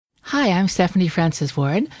Hi, I'm Stephanie Francis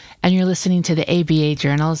Ward, and you're listening to the ABA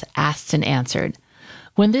Journal's Asked and Answered.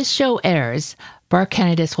 When this show airs, bar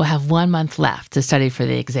candidates will have 1 month left to study for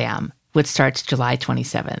the exam, which starts July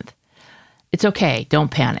 27th. It's okay,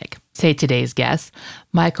 don't panic, say today's guest,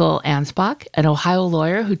 Michael Ansbach, an Ohio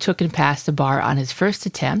lawyer who took and passed the bar on his first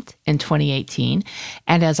attempt in 2018,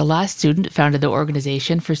 and as a law student founded the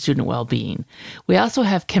Organization for Student Wellbeing. We also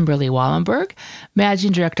have Kimberly Wallenberg,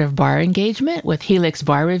 Managing Director of Bar Engagement with Helix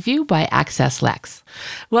Bar Review by Access Lex.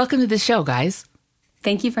 Welcome to the show, guys.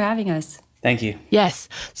 Thank you for having us. Thank you. Yes.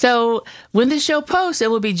 So when the show posts,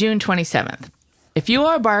 it will be June 27th. If you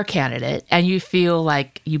are a bar candidate and you feel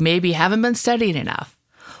like you maybe haven't been studying enough,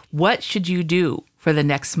 what should you do for the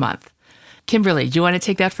next month? Kimberly, do you want to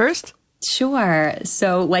take that first? Sure.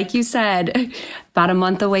 So like you said, about a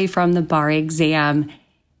month away from the bar exam.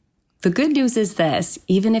 The good news is this: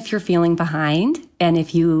 even if you're feeling behind and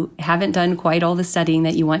if you haven't done quite all the studying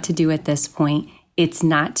that you want to do at this point, it's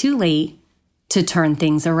not too late to turn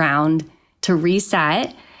things around, to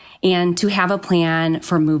reset, and to have a plan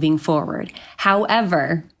for moving forward.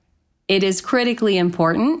 However, it is critically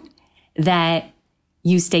important that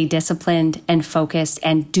you stay disciplined and focused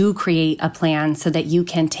and do create a plan so that you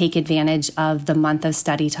can take advantage of the month of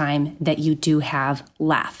study time that you do have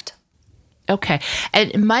left. Okay.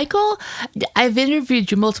 And Michael, I've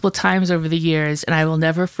interviewed you multiple times over the years, and I will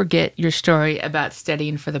never forget your story about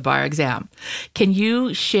studying for the bar exam. Can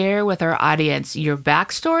you share with our audience your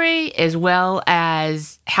backstory as well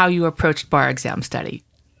as how you approached bar exam study?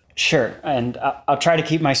 Sure. And I'll try to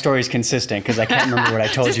keep my stories consistent because I can't remember what I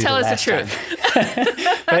told you the last time. Just tell us the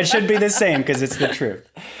truth. But it should be the same because it's the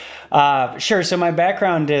truth. Sure. So my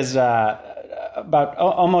background is about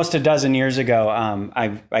almost a dozen years ago,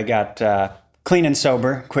 I got clean and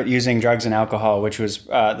sober, quit using drugs and alcohol, which was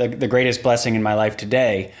the greatest blessing in my life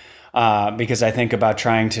today, because I think about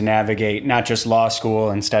trying to navigate not just law school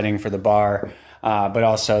and studying for the bar, but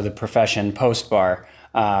also the profession post-bar,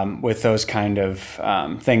 with those kind of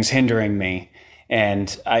things hindering me.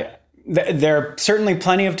 And there are certainly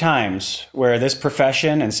plenty of times where this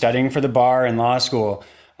profession and studying for the bar and law school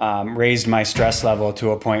raised my stress level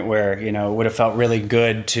to a point where, it would have felt really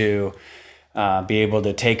good to be able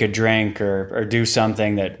to take a drink or do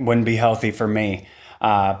something that wouldn't be healthy for me.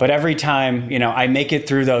 But every time, I make it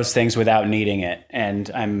through those things without needing it,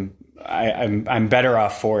 and I'm better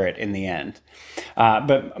off for it in the end.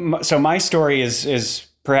 So my story is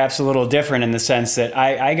perhaps a little different in the sense that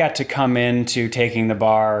I got to come into taking the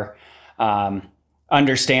bar,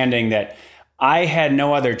 understanding that I had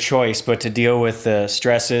no other choice but to deal with the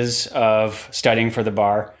stresses of studying for the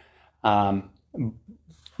bar. I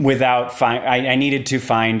needed to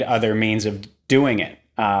find other means of doing it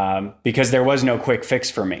because there was no quick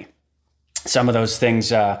fix for me. Some of those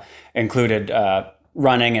things included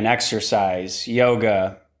running and exercise,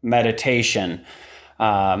 yoga, meditation.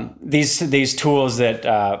 These tools that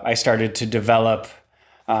I started to develop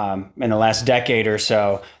in the last decade or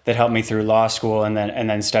so that helped me through law school and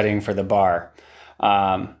then studying for the bar.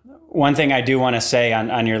 One thing I do want to say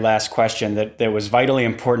on your last question that was vitally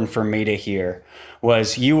important for me to hear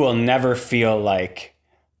was you will never feel like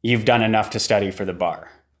you've done enough to study for the bar.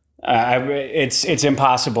 It's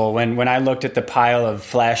impossible. When I looked at the pile of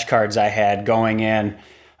flashcards I had going in,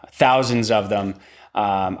 thousands of them,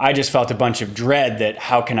 I just felt a bunch of dread that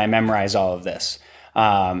how can I memorize all of this?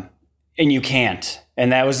 And you can't.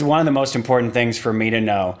 And that was one of the most important things for me to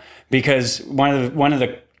know, because one of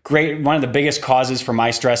the biggest causes for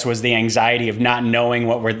my stress was the anxiety of not knowing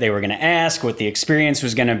what they were going to ask, what the experience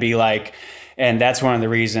was going to be like. And that's one of the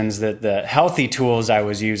reasons that the healthy tools I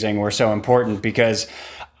was using were so important, because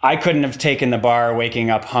I couldn't have taken the bar waking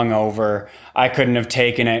up hungover. I couldn't have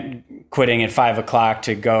taken it quitting at 5 o'clock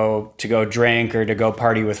to go drink or to go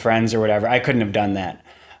party with friends or whatever. I couldn't have done that.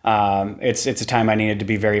 It's a time I needed to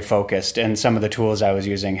be very focused, and some of the tools I was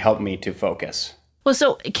using helped me to focus. Well,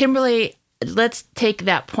 so Kimberly, let's take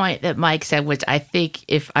that point that Mike said, which I think,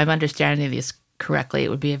 if I'm understanding this correctly, it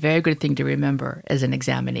would be a very good thing to remember as an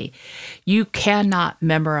examinee. You cannot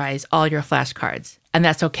memorize all your flashcards, and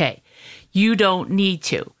that's okay. You don't need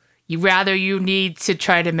to. You need to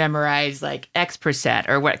try to memorize like X%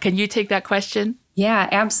 or what. Can you take that question? Yeah,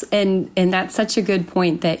 absolutely. And that's such a good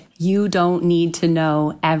point, that you don't need to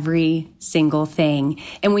know every single thing.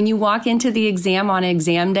 And when you walk into the exam on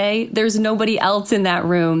exam day, there's nobody else in that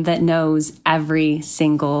room that knows every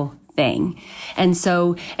single thing. And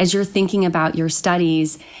so as you're thinking about your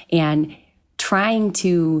studies and trying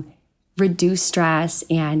to reduce stress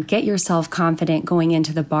and get yourself confident going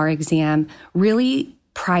into the bar exam, really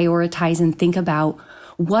prioritize and think about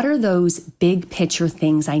what are those big picture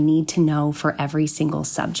things I need to know for every single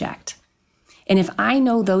subject? And if I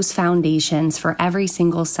know those foundations for every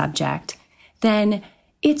single subject, then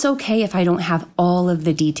it's okay if I don't have all of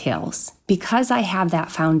the details. Because I have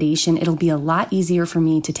that foundation, it'll be a lot easier for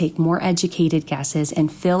me to take more educated guesses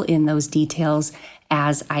and fill in those details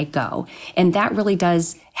as I go. And that really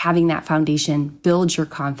does, having that foundation, build your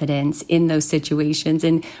confidence in those situations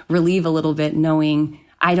and relieve a little bit knowing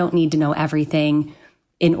I don't need to know everything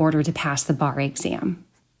in order to pass the bar exam.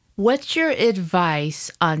 What's your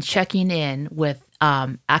advice on checking in with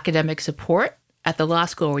academic support at the law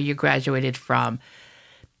school where you graduated from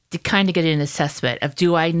to kind of get an assessment of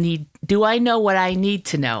do I know what I need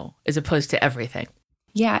to know as opposed to everything?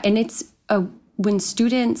 Yeah, and it's when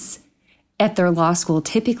students at their law school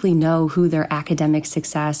typically know who their academic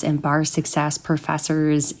success and bar success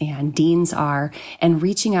professors and deans are, and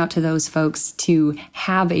reaching out to those folks to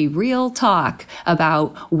have a real talk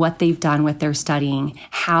about what they've done with their studying,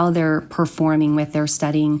 how they're performing with their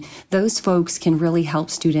studying. Those folks can really help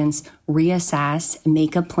students reassess,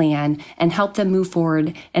 make a plan, and help them move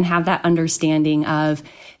forward and have that understanding of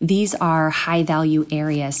these are high value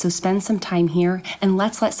areas. So spend some time here and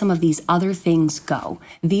let's let some of these other things go.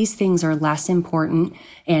 These things are less important,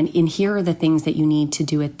 and here are the things that you need to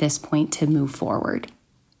do at this point to move forward.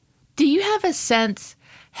 Do you have a sense,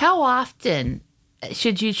 how often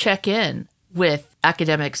should you check in with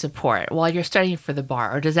academic support while you're studying for the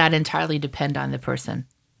bar, or does that entirely depend on the person?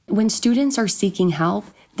 When students are seeking help,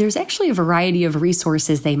 there's actually a variety of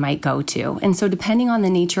resources they might go to. And so depending on the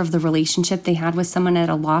nature of the relationship they had with someone at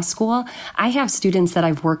a law school, I have students that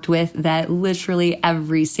I've worked with that literally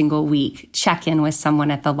every single week check in with someone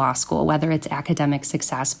at the law school, whether it's academic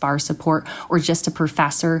success, bar support, or just a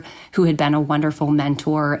professor who had been a wonderful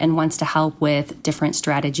mentor and wants to help with different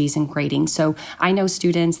strategies and grading. So I know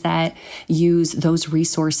students that use those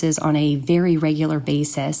resources on a very regular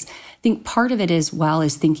basis. I think part of it as well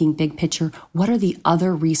is thinking big picture. What are the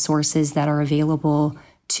other resources that are available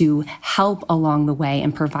to help along the way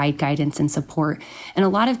and provide guidance and support? And a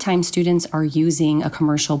lot of times students are using a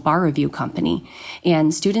commercial bar review company,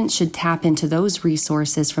 and students should tap into those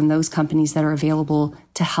resources from those companies that are available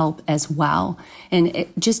to help as well. And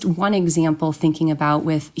just one example thinking about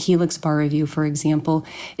with Helix Bar Review, for example,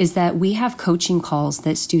 is that we have coaching calls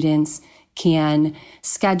that students can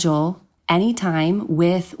schedule anytime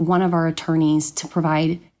with one of our attorneys to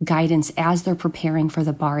provide guidance as they're preparing for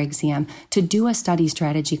the bar exam, to do a study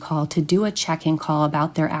strategy call, to do a check-in call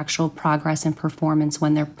about their actual progress and performance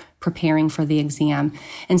when they're preparing for the exam.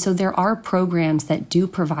 And so there are programs that do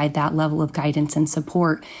provide that level of guidance and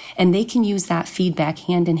support, and they can use that feedback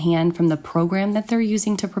hand in hand from the program that they're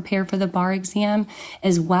using to prepare for the bar exam,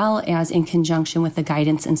 as well as in conjunction with the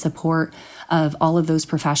guidance and support of all of those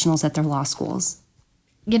professionals at their law schools.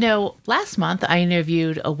 You know, last month I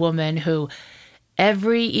interviewed a woman who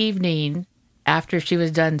every evening after she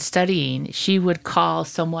was done studying, she would call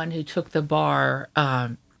someone who took the bar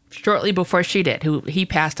shortly before she did, who he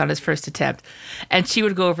passed on his first attempt. And she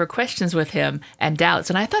would go over questions with him and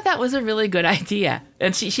doubts. And I thought that was a really good idea.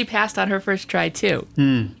 And she passed on her first try too.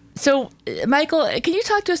 So, Michael, can you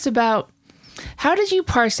talk to us about how did you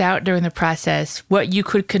parse out during the process what you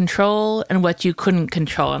could control and what you couldn't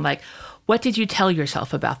control? And like, what did you tell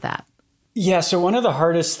yourself about that? Yeah, so one of the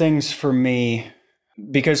hardest things for me,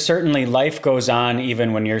 because certainly life goes on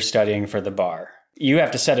even when you're studying for the bar. You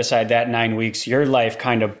have to set aside that 9 weeks. Your life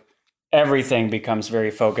kind of, everything becomes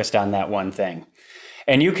very focused on that one thing.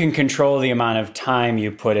 And you can control the amount of time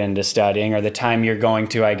you put into studying, or the time you're going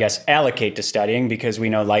to, I guess, allocate to studying, because we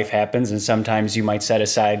know life happens and sometimes you might set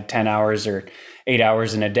aside 10 hours or 8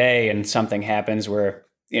 hours in a day and something happens where,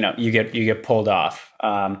 you get pulled off.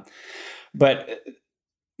 But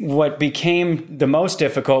what became the most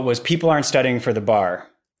difficult was people aren't studying for the bar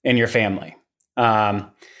in your family.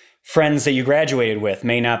 Friends that you graduated with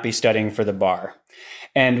may not be studying for the bar.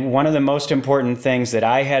 And one of the most important things that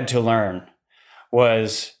I had to learn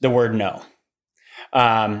was the word no.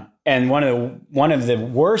 And one of the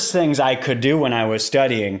worst things I could do when I was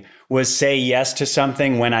studying was say yes to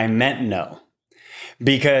something when I meant no.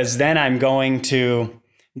 Because then I'm going to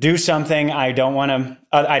do something I don't want to,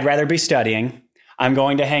 I'd rather be studying. I'm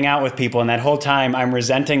going to hang out with people. And that whole time I'm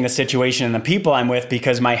resenting the situation and the people I'm with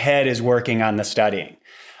because my head is working on the studying.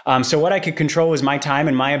 So what I could control was my time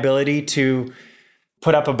and my ability to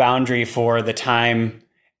put up a boundary for the time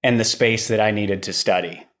and the space that I needed to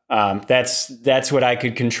study. That's what I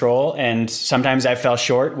could control. And sometimes I fell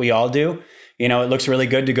short. We all do. It looks really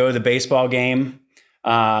good to go to the baseball game.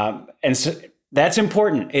 And so that's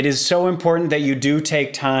important. It is so important that you do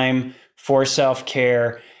take time for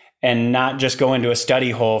self-care and not just go into a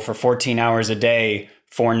study hole for 14 hours a day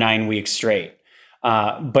for 9 weeks straight.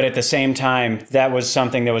 But at the same time, that was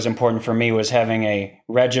something that was important for me, was having a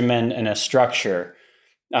regimen and a structure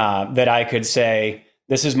that I could say,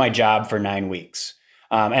 this is my job for 9 weeks.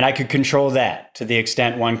 And I could control that to the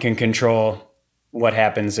extent one can control what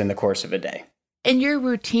happens in the course of a day. And your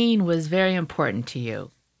routine was very important to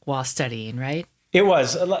you while studying, right? It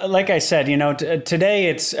was. Like I said, today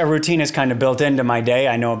it's a routine is kind of built into my day.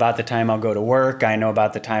 I know about the time I'll go to work. I know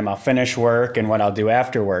about the time I'll finish work and what I'll do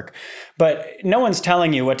after work. But no one's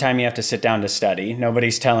telling you what time you have to sit down to study.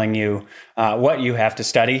 Nobody's telling you what you have to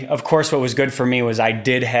study. Of course, what was good for me was I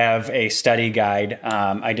did have a study guide.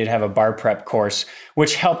 I did have a bar prep course,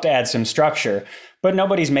 which helped add some structure. But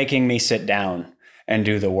nobody's making me sit down and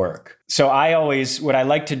do the work. So what I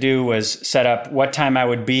like to do was set up what time I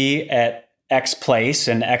would be at X place,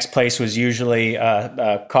 and X place was usually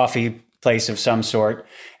a coffee place of some sort.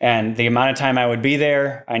 And the amount of time I would be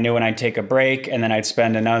there, I knew when I'd take a break, and then I'd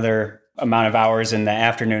spend another amount of hours in the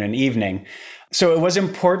afternoon and evening. So it was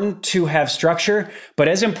important to have structure, but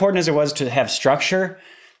as important as it was to have structure,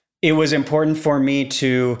 it was important for me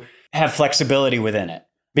to have flexibility within it.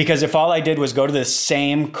 Because if all I did was go to the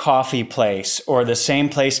same coffee place or the same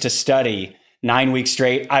place to study 9 weeks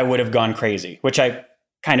straight, I would have gone crazy, which I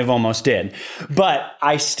kind of almost did. But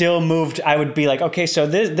I still moved. I would be like, okay, so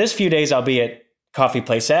this few days I'll be at coffee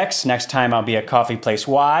place X. Next time I'll be at coffee place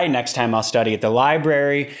Y. Next time I'll study at the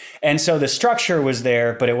library. And so the structure was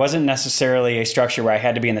there, but it wasn't necessarily a structure where I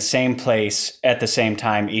had to be in the same place at the same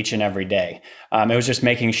time each and every day. It was just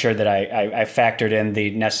making sure that I factored in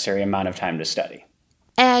the necessary amount of time to study.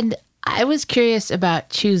 And I was curious about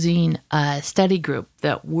choosing a study group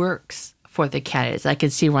that works for the candidates. I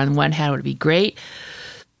could see on one hand it would be great,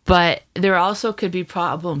 but there also could be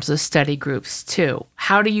problems with study groups too.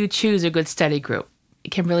 How do you choose a good study group?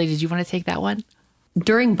 Kimberly, did you want to take that one?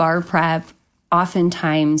 During bar prep,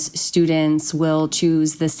 oftentimes students will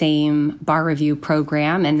choose the same bar review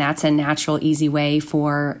program, and that's a natural, easy way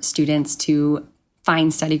for students to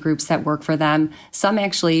find study groups that work for them. Some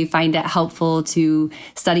actually find it helpful to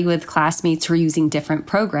study with classmates who are using different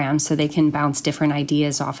programs so they can bounce different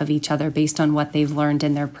ideas off of each other based on what they've learned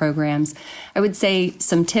in their programs. I would say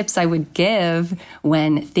some tips I would give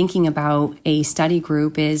when thinking about a study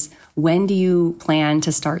group is, when do you plan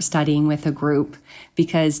to start studying with a group?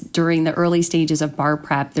 Because during the early stages of bar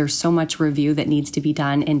prep, there's so much review that needs to be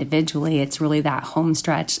done individually. It's really that home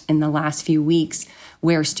stretch in the last few weeks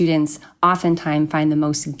where students oftentimes find the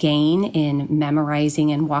most gain in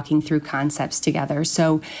memorizing and walking through concepts together.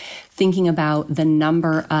 So thinking about the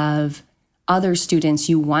number of other students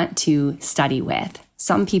you want to study with.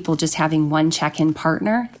 Some people just having one check-in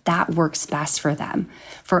partner, that works best for them.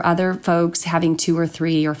 For other folks, having 2 or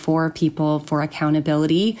 3 or 4 people for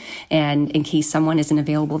accountability, and in case someone isn't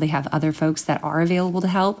available, they have other folks that are available to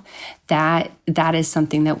help. That is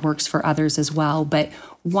something that works for others as well. But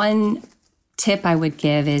one tip I would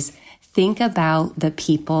give is, think about the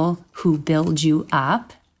people who build you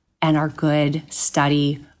up and are good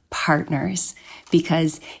study partners,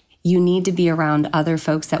 because you need to be around other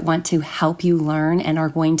folks that want to help you learn and are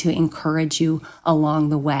going to encourage you along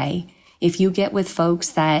the way. If you get with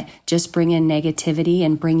folks that just bring in negativity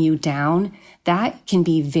and bring you down, that can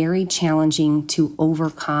be very challenging to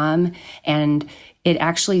overcome, and it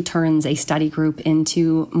actually turns a study group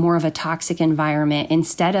into more of a toxic environment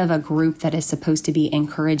instead of a group that is supposed to be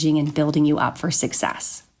encouraging and building you up for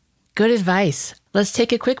success. Good advice. Let's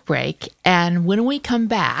take a quick break. And when we come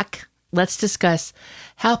back, let's discuss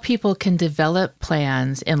how people can develop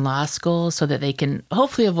plans in law school so that they can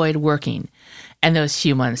hopefully avoid working and those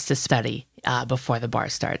few months to study before the bar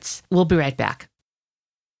starts. We'll be right back.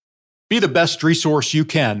 Be the best resource you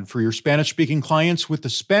can for your Spanish-speaking clients with the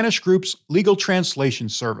Spanish Group's legal translation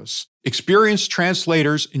service. Experienced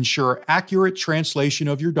translators ensure accurate translation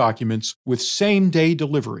of your documents with same-day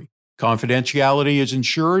delivery. Confidentiality is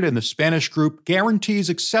ensured, and the Spanish Group guarantees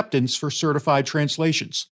acceptance for certified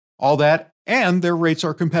translations. All that, and their rates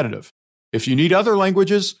are competitive. If you need other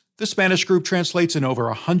languages, the Spanish Group translates in over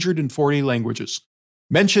 140 languages.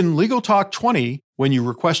 Mention Legal Talk 20 when you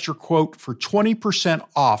request your quote for 20%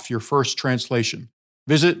 off your first translation.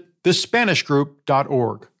 Visit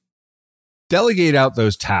thespanishgroup.org. Delegate out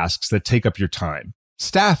those tasks that take up your time.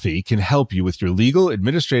 Staffy can help you with your legal,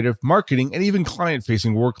 administrative, marketing, and even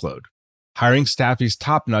client-facing workload. Hiring Staffy's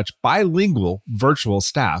top-notch bilingual virtual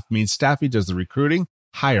staff means Staffy does the recruiting,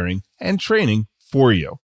 hiring, and training for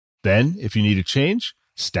you. Then, if you need a change,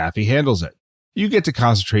 Staffy handles it. You get to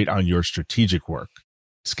concentrate on your strategic work.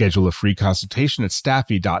 Schedule a free consultation at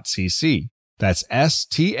staffy.cc. That's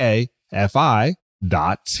staffy.cc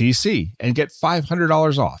bar.cc and get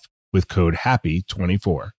 $500 off with code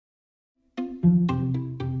HAPPY24.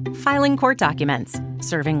 Filing court documents,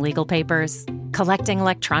 serving legal papers, collecting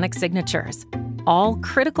electronic signatures, all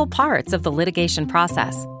critical parts of the litigation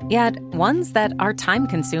process, yet ones that are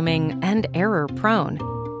time-consuming and error-prone.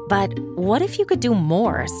 But what if you could do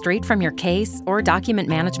more straight from your case or document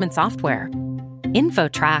management software?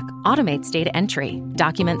 InfoTrack automates data entry,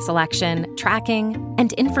 document selection, tracking,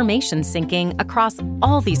 and information syncing across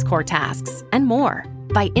all these core tasks and more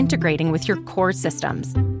by integrating with your core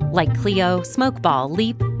systems like Clio, Smokeball,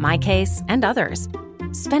 Leap, MyCase, and others.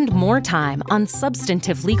 Spend more time on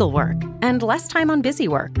substantive legal work and less time on busy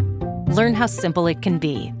work. Learn how simple it can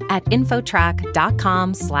be at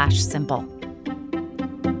infotrack.com/simple.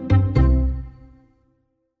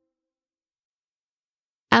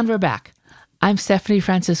 And we're back. I'm Stephanie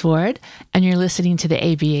Francis Ward, and you're listening to the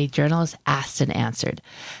ABA Journal's Asked and Answered.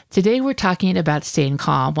 Today, we're talking about staying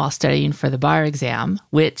calm while studying for the bar exam,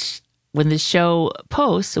 which, when the show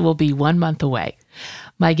posts, will be 1 month away.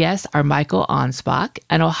 My guests are Michael Anspach,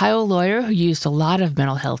 an Ohio lawyer who used a lot of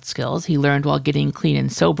mental health skills he learned while getting clean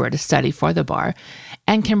and sober to study for the bar,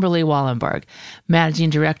 and Kimberly Wallenberg,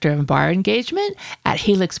 Managing Director of Bar Engagement at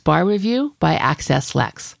Helix Bar Review by Access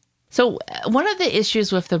Lex. So one of the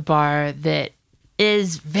issues with the bar that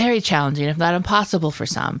is very challenging, if not impossible for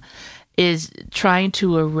some, is trying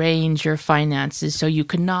to arrange your finances so you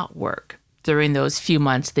cannot work during those few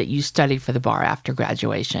months that you study for the bar after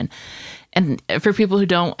graduation. And for people who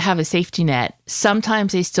don't have a safety net,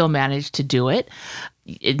 sometimes they still manage to do it.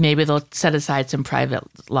 Maybe they'll set aside some private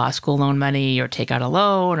law school loan money or take out a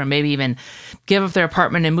loan, or maybe even give up their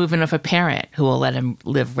apartment and move in with a parent who will let them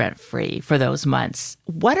live rent-free for those months.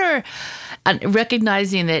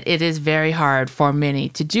 Recognizing that it is very hard for many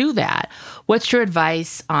to do that, what's your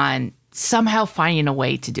advice on somehow finding a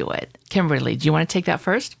way to do it? Kimberly, do you want to take that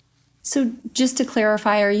first? So just to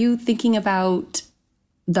clarify, are you thinking about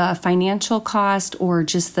the financial cost or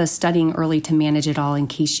just the studying early to manage it all in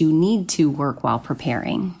case you need to work while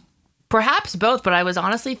preparing? Perhaps both, but I was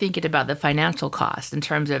honestly thinking about the financial cost in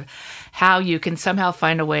terms of how you can somehow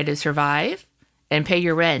find a way to survive and pay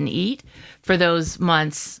your rent and eat for those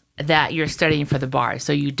months that you're studying for the bar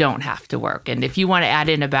so you don't have to work. And if you want to add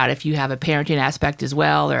in about if you have a parenting aspect as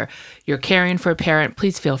well or you're caring for a parent,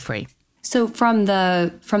 please feel free. So from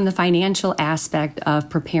the financial aspect of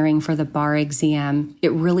preparing for the bar exam,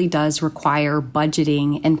 it really does require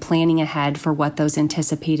budgeting and planning ahead for what those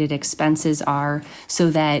anticipated expenses are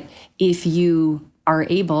so that if you are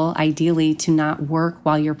able, ideally, to not work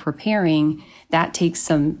while you're preparing, that takes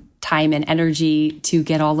some time and energy to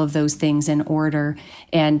get all of those things in order.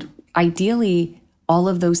 And ideally, all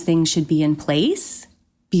of those things should be in place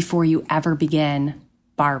before you ever begin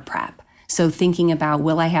bar prep. So thinking about,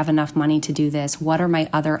 will I have enough money to do this? What are my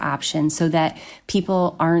other options? So that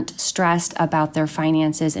people aren't stressed about their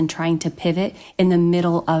finances and trying to pivot in the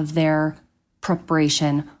middle of their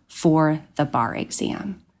preparation for the bar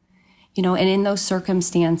exam. And in those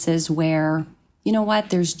circumstances where,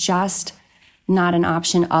 there's just not an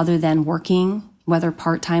option other than working, whether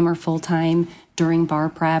part-time or full-time, during bar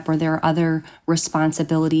prep, or there are other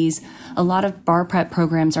responsibilities. A lot of bar prep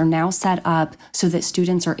programs are now set up so that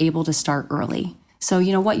students are able to start early. So,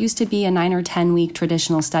 what used to be a 9 or 10 week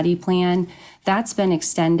traditional study plan, that's been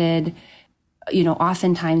extended,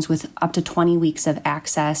 oftentimes with up to 20 weeks of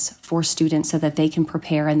access for students so that they can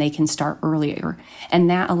prepare and they can start earlier. And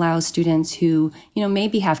that allows students who,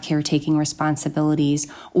 maybe have caretaking responsibilities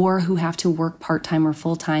or who have to work part-time or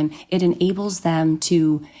full-time, it enables them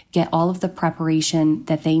to get all of the preparation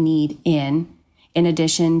that they need in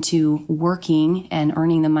addition to working and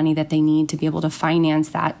earning the money that they need to be able to finance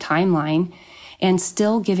that timeline, and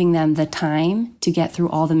still giving them the time to get through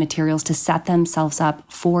all the materials to set themselves up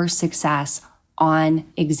for success on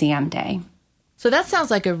exam day. So that sounds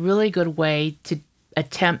like a really good way to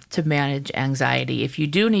attempt to manage anxiety. If you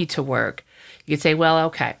do need to work, you could say, well,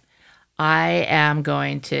 okay, I am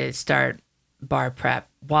going to start bar prep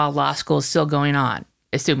while law school is still going on.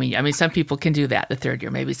 Some people can do that the third year,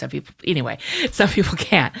 maybe some people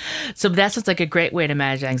can't. So that sounds like a great way to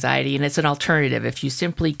manage anxiety, and it's an alternative if you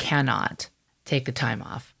simply cannot take the time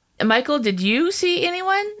off. Michael, did you see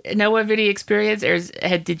anyone know of any experience, or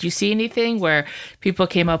did you see anything where people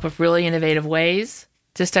came up with really innovative ways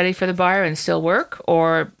to study for the bar and still work,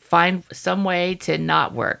 or find some way to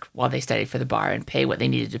not work while they study for the bar and pay what they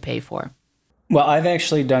needed to pay for? Well, I've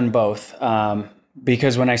actually done both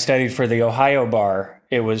because when I studied for the Ohio bar,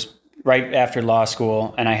 it was right after law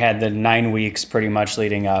school, and I had the 9 weeks pretty much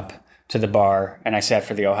leading up to the bar, and I sat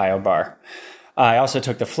for the Ohio bar. I also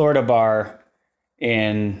took the Florida bar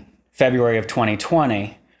in February of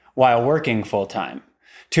 2020 while working full time.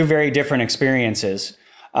 Two very different experiences.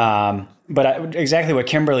 But exactly what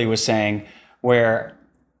Kimberly was saying, where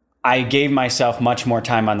I gave myself much more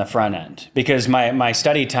time on the front end because my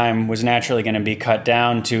study time was naturally going to be cut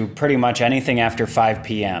down to pretty much anything after 5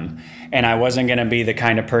 p.m. And I wasn't going to be the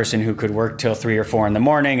kind of person who could work till 3 or 4 in the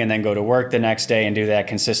morning and then go to work the next day and do that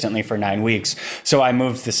consistently for 9 weeks. So I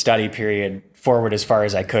moved the study period forward as far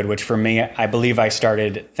as I could, which for me, I believe I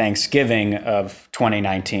started Thanksgiving of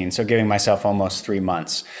 2019. So giving myself almost 3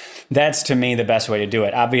 months. That's to me the best way to do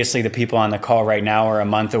it. Obviously, the people on the call right now are a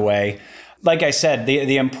month away. Like I said,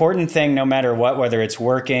 the important thing, no matter what, whether it's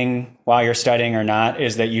working while you're studying or not,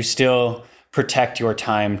 is that you still protect your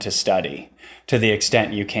time to study to the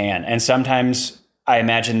extent you can. And sometimes I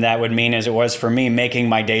imagine that would mean, as it was for me, making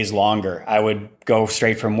my days longer. I would go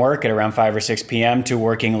straight from work at around 5 or 6 p.m. to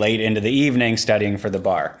working late into the evening studying for the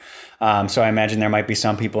bar. So I imagine there might be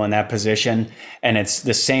some people in that position, and it's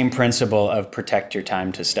the same principle of protect your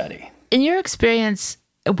time to study. In your experience,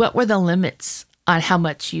 what were the limits on how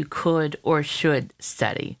much you could or should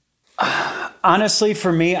study? Honestly,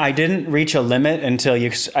 for me, I didn't reach a limit until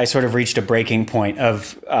I sort of reached a breaking point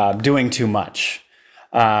of doing too much.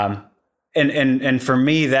 And for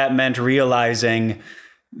me, that meant realizing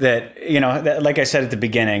that, that, like I said at the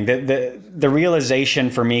beginning, the realization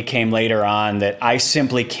for me came later on that I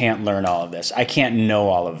simply can't learn all of this. I can't know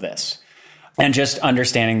all of this. And just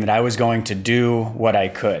understanding that I was going to do what I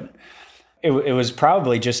could. It was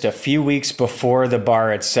probably just a few weeks before the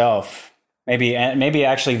bar itself, maybe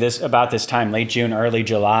actually about this time, late June, early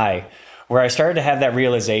July, where I started to have that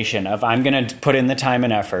realization of I'm going to put in the time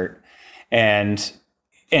and effort, and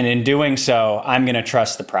in doing so, I'm going to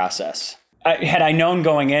trust the process. Had I known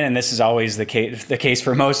going in, and this is always the case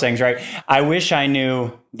for most things, right? I wish I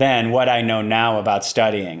knew then what I know now about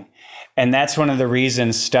studying. And that's one of the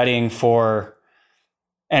reasons studying for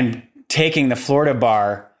and taking the Florida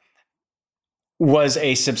bar was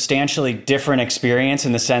a substantially different experience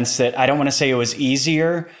in the sense that I don't want to say it was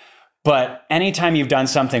easier, but anytime you've done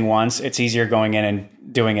something once, it's easier going in and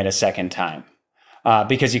doing it a second time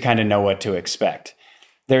because you kind of know what to expect.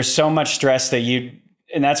 There's so much stress that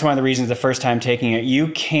and that's one of the reasons the first time taking it, you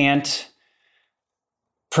can't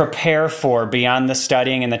prepare for beyond the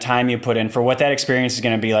studying and the time you put in for what that experience is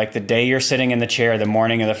going to be like the day you're sitting in the chair, the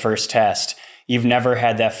morning of the first test. You've never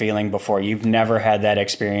had that feeling before. You've never had that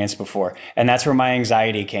experience before. And that's where my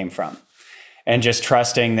anxiety came from. And just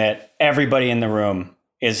trusting that everybody in the room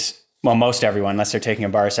is, well, most everyone, unless they're taking a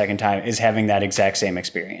bar a second time, is having that exact same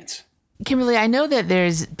experience. Kimberly, I know that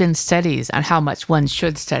there's been studies on how much one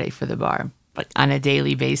should study for the bar, like on a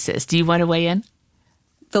daily basis. Do you want to weigh in?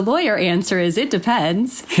 The lawyer answer is it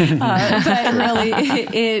depends, but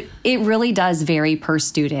really it really does vary per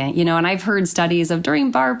student, and I've heard studies of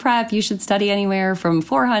during bar prep, you should study anywhere from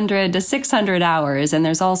 400 to 600 hours. And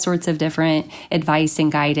there's all sorts of different advice and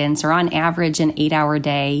guidance, or on average an 8-hour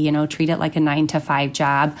day, treat it like a 9 to 5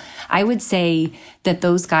 job. I would say that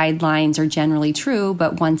those guidelines are generally true.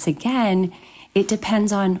 But once again, it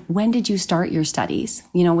depends on when did you start your studies,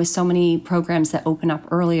 with so many programs that open up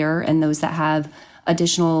earlier and those that have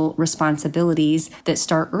additional responsibilities that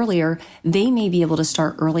start earlier, they may be able to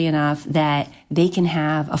start early enough that they can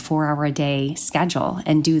have a 4-hour-a-day schedule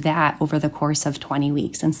and do that over the course of 20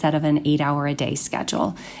 weeks instead of an 8-hour-a-day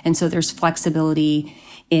schedule. And so there's flexibility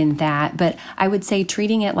in that. But I would say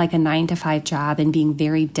treating it like a 9 to 5 job and being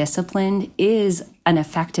very disciplined is an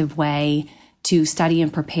effective way to study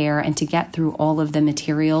and prepare and to get through all of the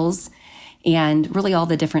materials and really all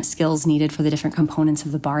the different skills needed for the different components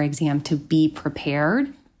of the bar exam to be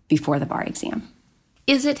prepared before the bar exam.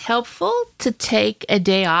 Is it helpful to take a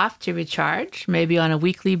day off to recharge, maybe on a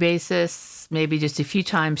weekly basis, maybe just a few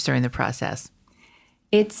times during the process?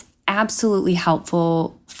 It's absolutely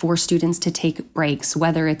helpful for students to take breaks,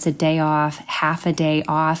 whether it's a day off, half a day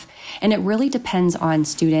off, and it really depends on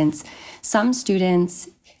students. Some students,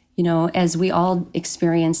 as we all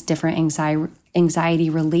experience different anxiety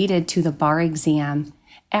related to the bar exam,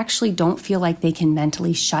 actually don't feel like they can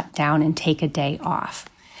mentally shut down and take a day off.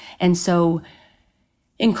 And so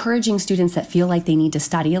encouraging students that feel like they need to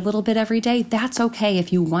study a little bit every day, that's okay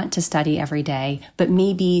if you want to study every day. But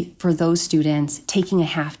maybe for those students, taking a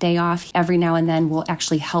half day off every now and then will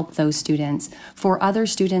actually help those students. For other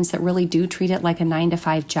students that really do treat it like a 9 to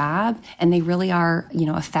 5 job and they really are,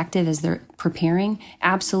 effective as they're preparing,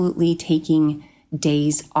 absolutely taking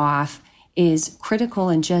days off is critical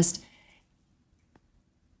in just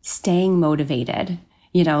staying motivated,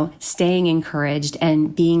 staying encouraged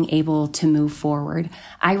and being able to move forward.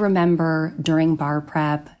 I remember during bar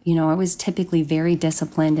prep, I was typically very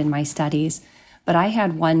disciplined in my studies, But I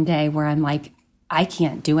had one day where I'm like, I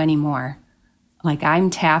can't do anymore. Like, I'm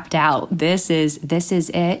tapped out. This is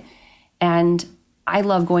it. And I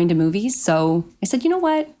love going to movies. So I said, you know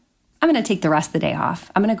what? I'm going to take the rest of the day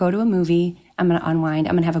off. I'm going to go to a movie. I'm going to unwind.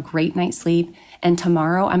 I'm going to have a great night's sleep. And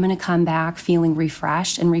tomorrow I'm going to come back feeling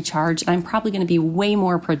refreshed and recharged. And I'm probably going to be way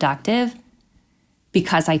more productive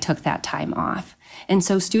because I took that time off. And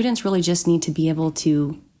so students really just need to be able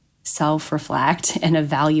to self-reflect and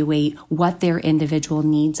evaluate what their individual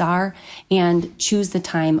needs are and choose the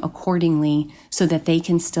time accordingly so that they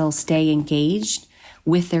can still stay engaged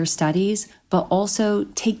with their studies, but also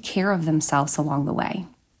take care of themselves along the way.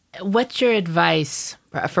 What's your advice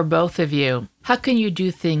for both of you? How can you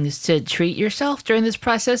do things to treat yourself during this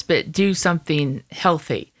process, but do something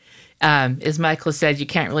healthy? As Michael said, you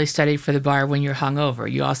can't really study for the bar when you're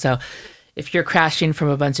hungover. You also, if you're crashing from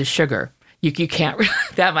a bunch of sugar, you can't,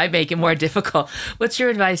 that might make it more difficult. What's your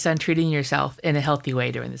advice on treating yourself in a healthy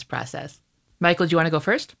way during this process? Michael, do you want to go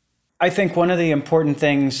first? I think one of the important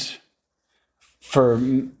things for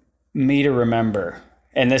me to remember,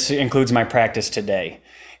 and this includes my practice today,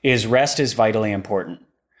 is rest is vitally important.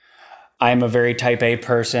 I'm a very type A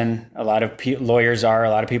person. A lot of lawyers are. A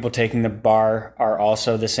lot of people taking the bar are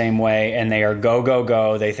also the same way, and they are go, go,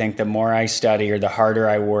 go. They think the more I study or the harder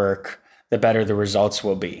I work, the better the results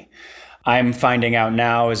will be. I'm finding out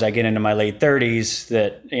now as I get into my late 30s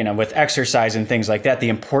that, with exercise and things like that, the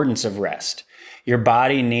importance of rest. Your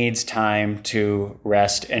body needs time to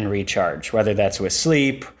rest and recharge, whether that's with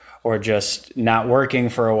sleep or just not working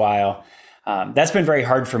for a while. That's been very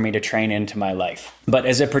hard for me to train into my life. But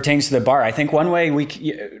as it pertains to the bar, I think one way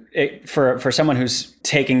for someone who's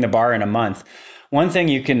taking the bar in a month, one thing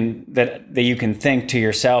that you can think to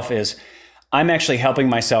yourself is, I'm actually helping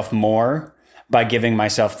myself more by giving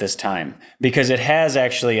myself this time, because it has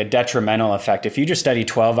actually a detrimental effect. If you just study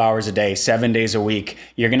 12 hours a day, 7 days a week,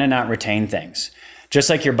 you're going to not retain things. Just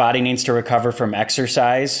like your body needs to recover from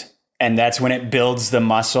exercise, and that's when it builds the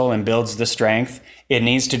muscle and builds the strength, it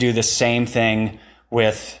needs to do the same thing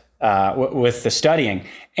with the studying.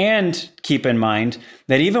 And keep in mind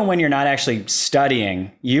that even when you're not actually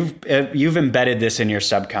studying, you've embedded this in your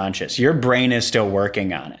subconscious. Your brain is still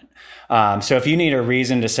working on it. So if you need a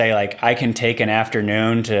reason to say, like, I can take an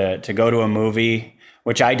afternoon to go to a movie,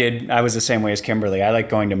 which I did. I was the same way as Kimberly. I like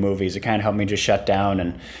going to movies. It kind of helped me just shut down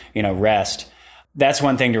and, rest. That's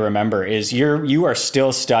one thing to remember is you are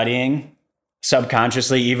still studying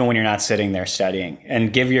subconsciously, even when you're not sitting there studying,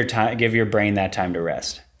 and give your brain that time to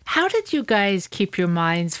rest. How did you guys keep your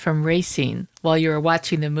minds from racing while you were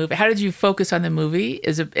watching the movie? How did you focus on the movie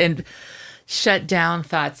and shut down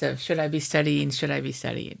thoughts of, should I be studying? Should I be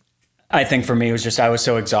studying? I think for me, it was just I was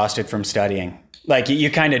so exhausted from studying. Like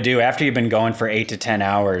you kind of do after you've been going for 8 to 10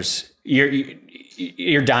 hours,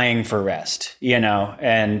 you're dying for rest,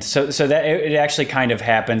 and so that it actually kind of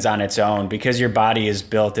happens on its own because your body is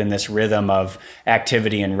built in this rhythm of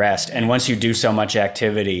activity and rest. And once you do so much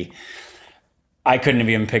activity, I couldn't have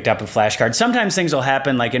even picked up a flashcard. Sometimes things will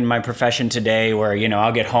happen like in my profession today where,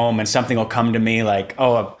 I'll get home and something will come to me like,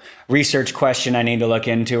 a research question I need to look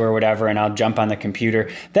into or whatever, and I'll jump on the computer.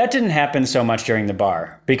 That didn't happen so much during the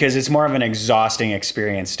bar because it's more of an exhausting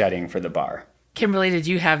experience studying for the bar. Kimberly, did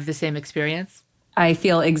you have the same experience? I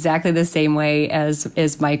feel exactly the same way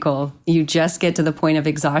as Michael. You just get to the point of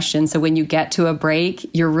exhaustion. So when you get to a break,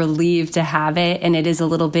 you're relieved to have it. And it is a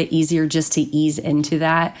little bit easier just to ease into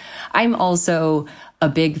that. I'm also a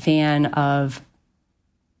big fan of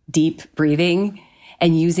deep breathing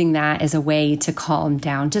and using that as a way to calm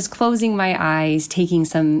down. Just closing my eyes, taking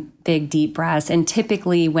some big deep breaths. And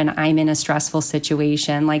typically when I'm in a stressful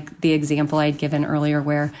situation, like the example I'd given earlier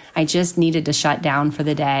where I just needed to shut down for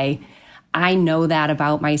the day, I know that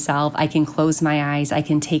about myself. I can close my eyes. I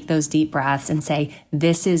can take those deep breaths and say,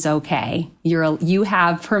 this is okay. You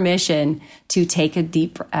have permission to take a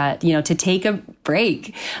to take a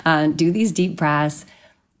break, do these deep breaths,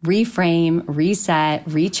 reframe, reset,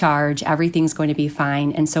 recharge. Everything's going to be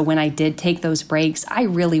fine. And so when I did take those breaks, I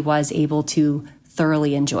really was able to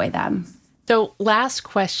thoroughly enjoy them. So last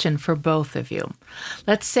question for both of you.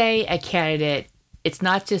 Let's say a candidate, it's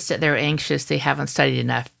not just that they're anxious, they haven't studied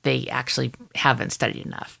enough, they actually haven't studied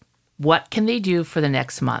enough. What can they do for the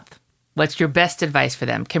next month? What's your best advice for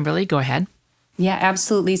them? Kimberly, go ahead. Yeah,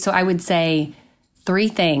 absolutely. So I would say 3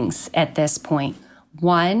 things at this point.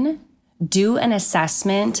 1, do an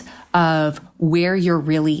assessment of where you're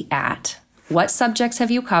really at. What subjects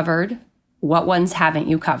have you covered? What ones haven't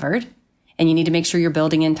you covered? and you need to make sure you're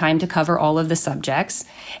building in time to cover all of the subjects.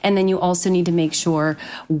 And then you also need to make sure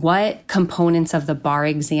what components of the bar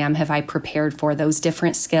exam have I prepared for, those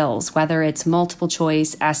different skills, whether it's multiple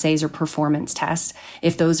choice, essays, or performance tests.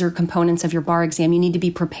 If those are components of your bar exam, you need to be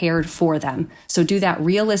prepared for them. So do that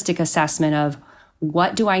realistic assessment of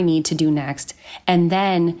what do I need to do next? And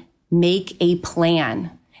then make a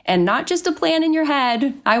plan. And not just a plan in your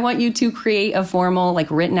head. I want you to create a formal,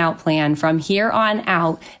 written out plan. From here on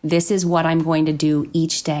out, this is what I'm going to do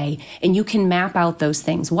each day. And you can map out those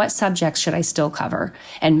things. What subjects should I still cover?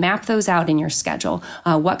 And map those out in your schedule.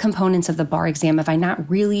 What components of the bar exam have I not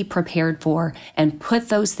really prepared for? And put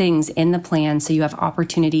those things in the plan so you have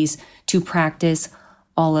opportunities to practice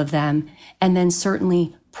all of them. And then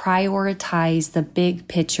certainly prioritize the big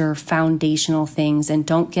picture foundational things and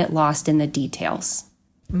don't get lost in the details.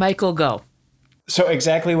 Michael, go. So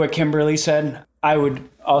exactly what Kimberly said. I would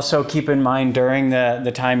also keep in mind during the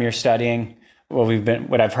time you're studying,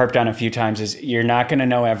 what I've harped on a few times is you're not going to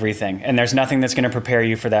know everything. And there's nothing that's going to prepare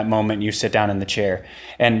you for that moment you sit down in the chair.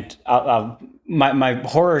 And my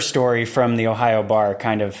horror story from the Ohio bar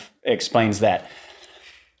kind of explains that.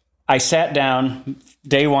 I sat down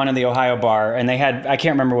day one of the Ohio bar, and they had, I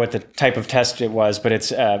can't remember what the type of test it was, but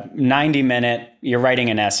it's a 90-minute, you're writing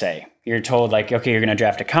an essay. You're told okay, you're going to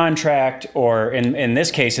draft a contract, or in this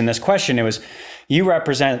case, in this question, it was, you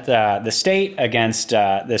represent the state against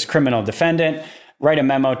this criminal defendant, write a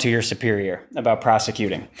memo to your superior about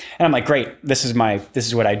prosecuting. And I'm like, great, this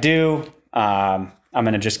is what I do. I'm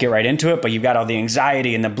going to just get right into it, but you've got all the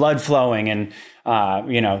anxiety and the blood flowing and,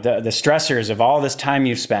 the stressors of all this time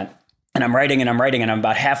you've spent. And I'm writing and I'm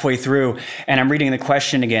about halfway through and I'm reading the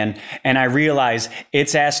question again. And I realize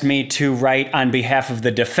it's asked me to write on behalf of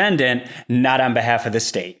the defendant, not on behalf of the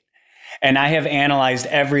state. And I have analyzed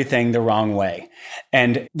everything the wrong way.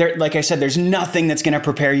 And there, like I said, there's nothing that's going to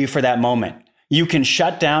prepare you for that moment. You can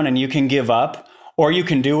shut down and you can give up, or you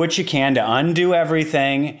can do what you can to undo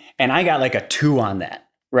everything. And I got a 2 on that,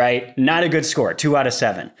 right? Not a good score, 2 out of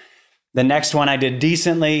 7. The next one I did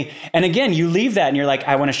decently. And again, you leave that and you're like,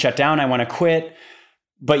 I want to shut down, I want to quit,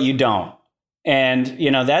 but you don't. And,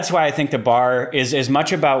 that's why I think the bar is as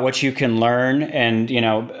much about what you can learn and,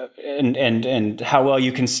 and how well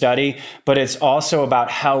you can study, but it's also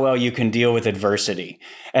about how well you can deal with adversity.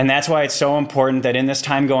 And that's why it's so important that in this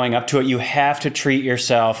time going up to it, you have to treat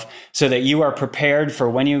yourself so that you are prepared for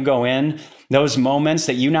when you go in, those moments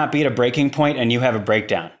that you not be at a breaking point and you have a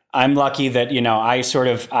breakdown. I'm lucky that,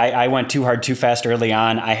 I went too hard, too fast early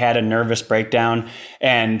on. I had a nervous breakdown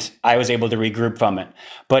and I was able to regroup from it.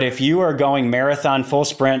 But if you are going marathon, full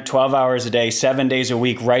sprint, 12 hours a day, 7 days a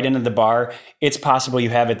week, right into the bar, it's possible you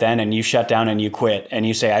have it then and you shut down and you quit and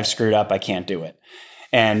you say, I've screwed up, I can't do it.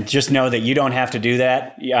 And just know that you don't have to do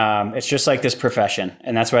that. It's just like this profession.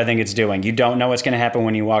 And that's what I think it's doing. You don't know what's going to happen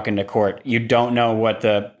when you walk into court. You don't know what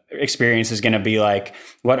the experience is going to be like,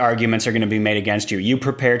 what arguments are going to be made against you. You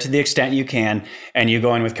prepare to the extent you can, and you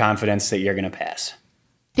go in with confidence that you're going to pass.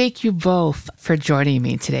 Thank you both for joining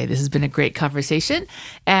me today. This has been a great conversation.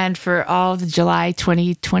 And for all the July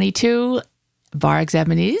 2022 bar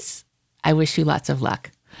examinees, I wish you lots of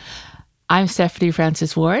luck. I'm Stephanie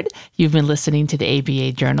Francis Ward. You've been listening to the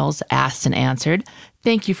ABA Journal's Asked and Answered.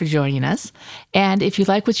 Thank you for joining us. And if you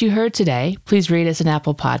like what you heard today, please rate us an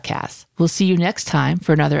Apple Podcast. We'll see you next time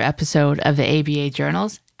for another episode of the ABA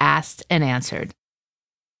Journal's Asked and Answered.